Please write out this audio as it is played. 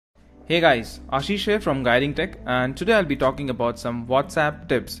Hey guys, Ashish here from Guiding Tech, and today I'll be talking about some WhatsApp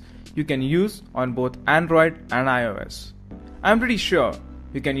tips you can use on both Android and iOS. I'm pretty sure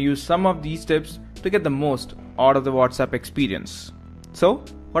you can use some of these tips to get the most out of the WhatsApp experience. So,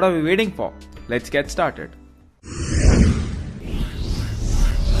 what are we waiting for? Let's get started.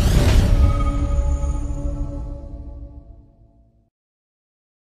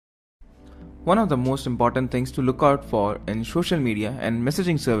 One of the most important things to look out for in social media and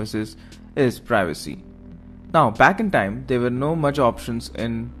messaging services is privacy. Now, back in time, there were no much options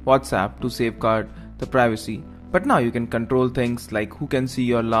in WhatsApp to safeguard the privacy, but now you can control things like who can see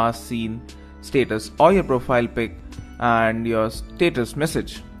your last seen status or your profile pic and your status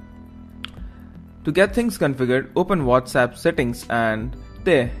message. To get things configured, open WhatsApp settings and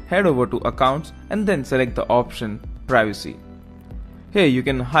there head over to accounts and then select the option privacy. Here you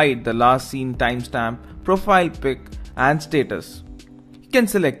can hide the last seen timestamp, profile pic and status. You can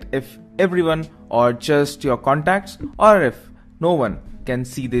select if everyone or just your contacts or if no one can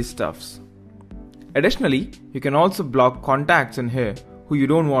see these stuffs. Additionally, you can also block contacts in here who you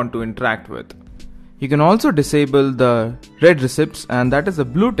don't want to interact with. You can also disable the red receipts, and that is the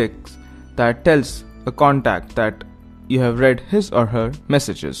blue ticks that tells a contact that you have read his or her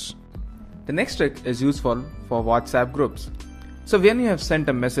messages. The next trick is useful for WhatsApp groups. So when you have sent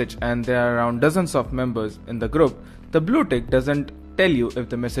a message and there are around dozens of members in the group, the blue tick doesn't tell you if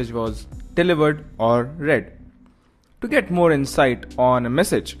the message was delivered or read. To get more insight on a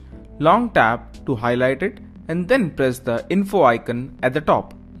message, long tap to highlight it and then press the info icon at the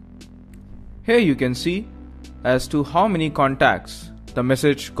top. Here you can see as to how many contacts the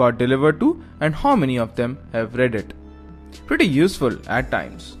message got delivered to and how many of them have read it. Pretty useful at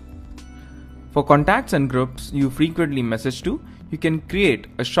times. For contacts and groups you frequently message to, you can create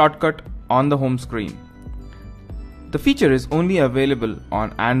a shortcut on the home screen. The feature is only available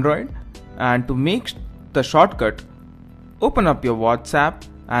on Android, and to make the shortcut, open up your WhatsApp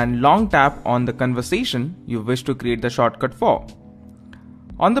and long tap on the conversation you wish to create the shortcut for.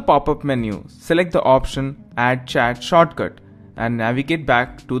 On the pop-up menu, select the option Add Chat Shortcut and navigate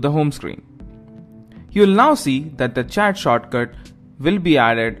back to the home screen. You will now see that the chat shortcut will be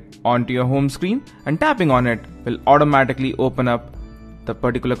added onto your home screen, and tapping on it will automatically open up the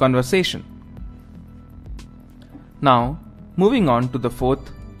particular conversation. Now, moving on to the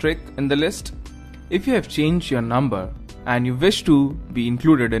fourth trick in the list. If you have changed your number and you wish to be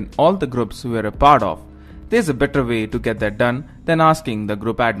included in all the groups you are a part of, there's a better way to get that done than asking the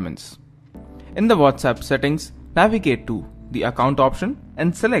group admins. In the WhatsApp settings, navigate to the account option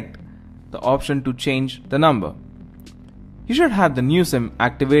and select the option to change the number. You should have the new SIM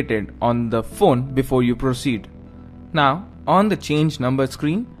activated on the phone before you proceed. Now, on the change number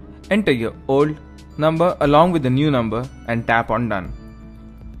screen, enter your old number along with the new number and tap on done.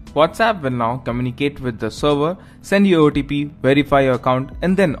 WhatsApp will now communicate with the server, send you OTP, verify your account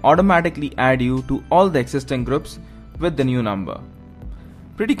and then automatically add you to all the existing groups with the new number.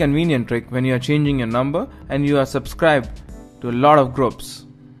 Pretty convenient trick when you are changing your number and you are subscribed to a lot of groups.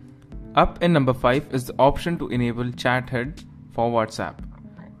 Up in number 5 is the option to enable chat head for WhatsApp.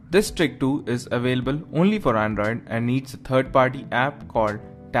 This trick too is available only for Android and needs a third-party app called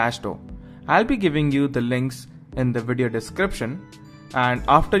Dashdo. I'll be giving you the links in the video description, and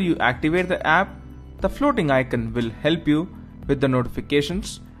after you activate the app, the floating icon will help you with the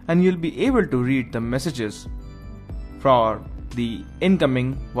notifications and you'll be able to read the messages for the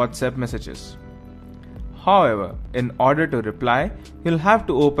incoming WhatsApp messages. However, in order to reply, you'll have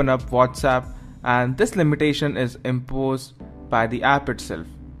to open up WhatsApp, and this limitation is imposed by the app itself.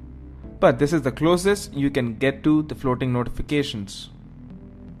 But this is the closest you can get to the floating notifications.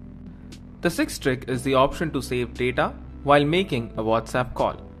 The sixth trick is the option to save data while making a WhatsApp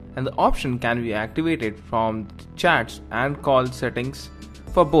call, and the option can be activated from the chats and call settings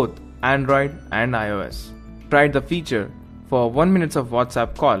for both Android and iOS. Tried the feature for 1 minute of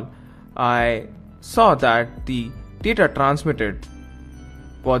WhatsApp call. I saw that the data transmitted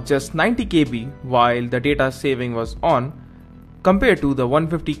was just 90 KB while the data saving was on, compared to the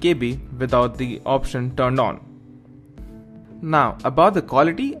 150 KB without the option turned on. Now, about the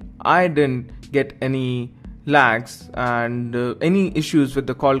quality, I didn't get any lags and any issues with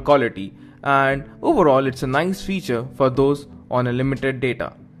the call quality, and overall it's a nice feature for those on a limited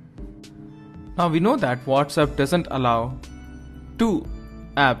data. Now we know that WhatsApp doesn't allow two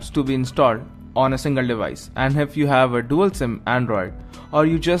apps to be installed on a single device, and if you have a dual SIM Android or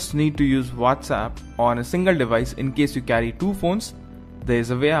you just need to use WhatsApp on a single device in case you carry two phones, there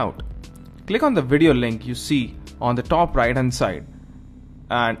is a way out. Click on the video link you see on the top right hand side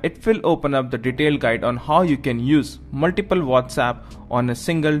and it will open up the detailed guide on how you can use multiple WhatsApp on a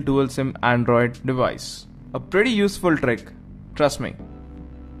single dual SIM Android device. A pretty useful trick, trust me.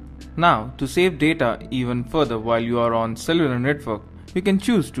 Now, to save data even further while you are on cellular network, you can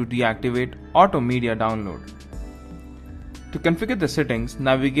choose to deactivate auto media download. To configure the settings,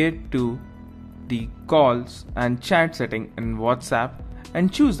 navigate to the calls and chat setting in WhatsApp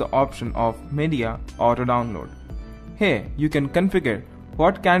and choose the option of media auto download. Here, you can configure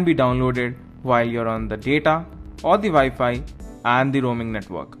what can be downloaded while you're on the data or the Wi-Fi and the roaming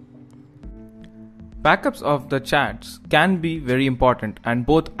network. Backups of the chats can be very important, and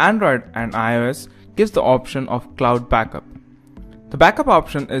both Android and iOS gives the option of cloud backup. The backup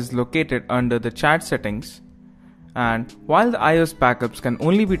option is located under the chat settings, and while the iOS backups can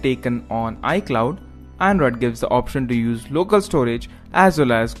only be taken on iCloud, Android gives the option to use local storage as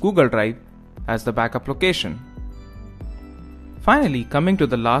well as Google Drive as the backup location. Finally, coming to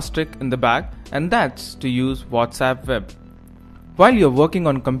the last trick in the bag, and that's to use WhatsApp Web. While you're working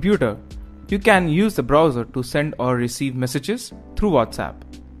on computer, you can use the browser to send or receive messages through WhatsApp.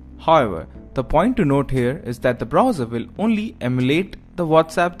 However, the point to note here is that the browser will only emulate the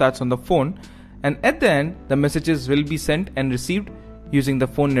WhatsApp that's on the phone, and at the end, the messages will be sent and received using the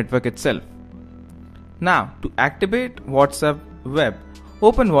phone network itself. Now, to activate WhatsApp Web,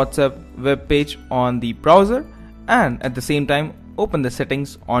 open WhatsApp web page on the browser and at the same time open the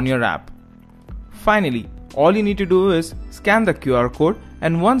settings on your app. Finally, all you need to do is scan the QR code,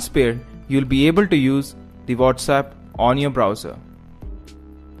 and once paired, you'll be able to use the WhatsApp on your browser.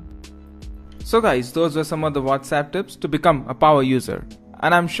 So guys, those were some of the WhatsApp tips to become a power user,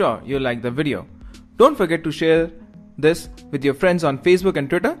 and I'm sure you like the video. Don't forget to share this with your friends on Facebook and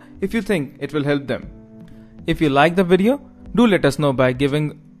Twitter if you think it will help them. If you like the video, do let us know by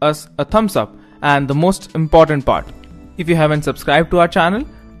giving us a thumbs up, and the most important part, if you haven't subscribed to our channel,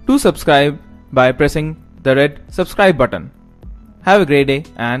 do subscribe by pressing the red subscribe button. Have a great day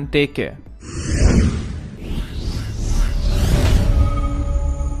and take care.